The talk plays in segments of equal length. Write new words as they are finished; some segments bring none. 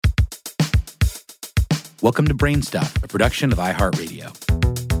Welcome to Brain Stuff, a production of iHeartRadio.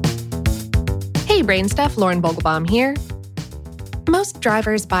 Hey, Brain Stuff, Lauren Vogelbaum here. Most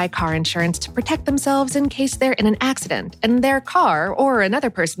drivers buy car insurance to protect themselves in case they're in an accident and their car or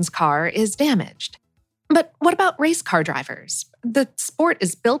another person's car is damaged. But what about race car drivers? The sport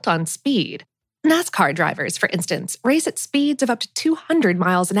is built on speed. NASCAR drivers, for instance, race at speeds of up to 200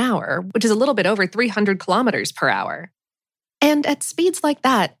 miles an hour, which is a little bit over 300 kilometers per hour. And at speeds like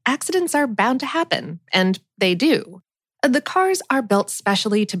that, accidents are bound to happen, and they do. The cars are built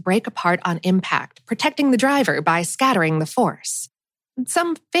specially to break apart on impact, protecting the driver by scattering the force.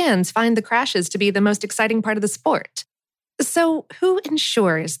 Some fans find the crashes to be the most exciting part of the sport. So who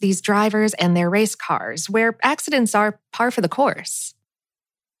insures these drivers and their race cars, where accidents are par for the course?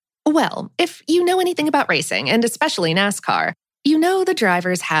 Well, if you know anything about racing, and especially NASCAR, you know the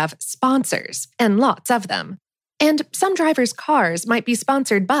drivers have sponsors, and lots of them. And some drivers' cars might be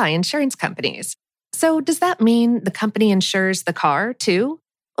sponsored by insurance companies. So does that mean the company insures the car, too?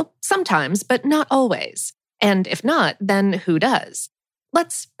 Well, sometimes, but not always. And if not, then who does?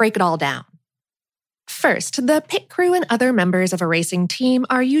 Let's break it all down. First, the pit crew and other members of a racing team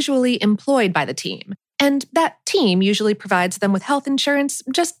are usually employed by the team, and that team usually provides them with health insurance,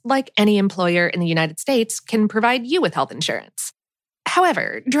 just like any employer in the United States can provide you with health insurance.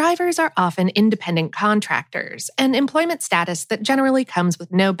 However, drivers are often independent contractors, an employment status that generally comes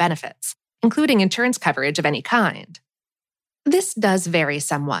with no benefits, including insurance coverage of any kind. This does vary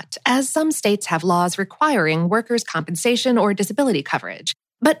somewhat, as some states have laws requiring workers' compensation or disability coverage,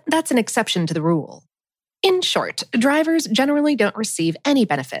 but that's an exception to the rule. In short, drivers generally don't receive any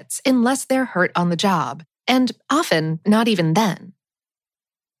benefits unless they're hurt on the job, and often not even then.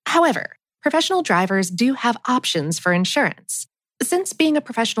 However, professional drivers do have options for insurance. Since being a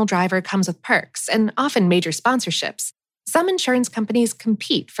professional driver comes with perks and often major sponsorships, some insurance companies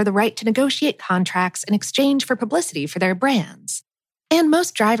compete for the right to negotiate contracts in exchange for publicity for their brands. And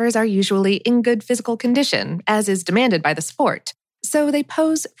most drivers are usually in good physical condition, as is demanded by the sport, so they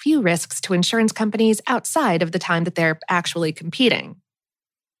pose few risks to insurance companies outside of the time that they're actually competing.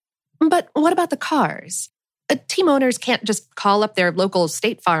 But what about the cars? Team owners can't just call up their local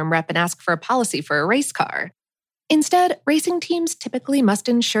State Farm rep and ask for a policy for a race car. Instead, racing teams typically must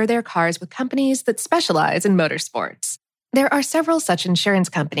insure their cars with companies that specialize in motorsports. There are several such insurance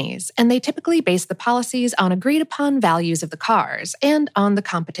companies, and they typically base the policies on agreed-upon values of the cars and on the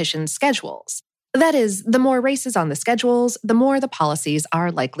competition schedules. That is, the more races on the schedules, the more the policies are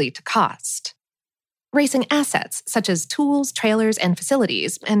likely to cost. Racing assets, such as tools, trailers, and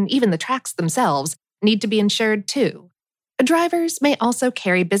facilities, and even the tracks themselves, need to be insured too. Drivers may also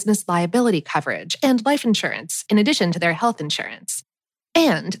carry business liability coverage and life insurance in addition to their health insurance.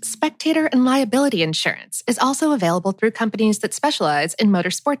 And spectator and liability insurance is also available through companies that specialize in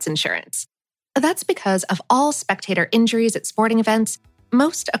motorsports insurance. That's because of all spectator injuries at sporting events,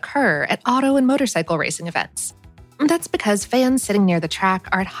 most occur at auto and motorcycle racing events. That's because fans sitting near the track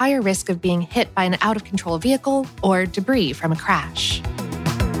are at higher risk of being hit by an out-of-control vehicle or debris from a crash.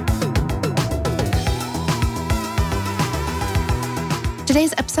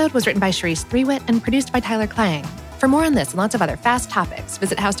 Today's episode was written by Sharice Threewitt and produced by Tyler Klang. For more on this and lots of other fast topics,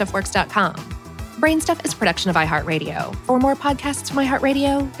 visit howstuffworks.com. Brain Stuff is a production of iHeartRadio. For more podcasts from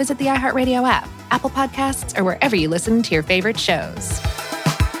iHeartRadio, visit the iHeartRadio app, Apple Podcasts, or wherever you listen to your favorite shows.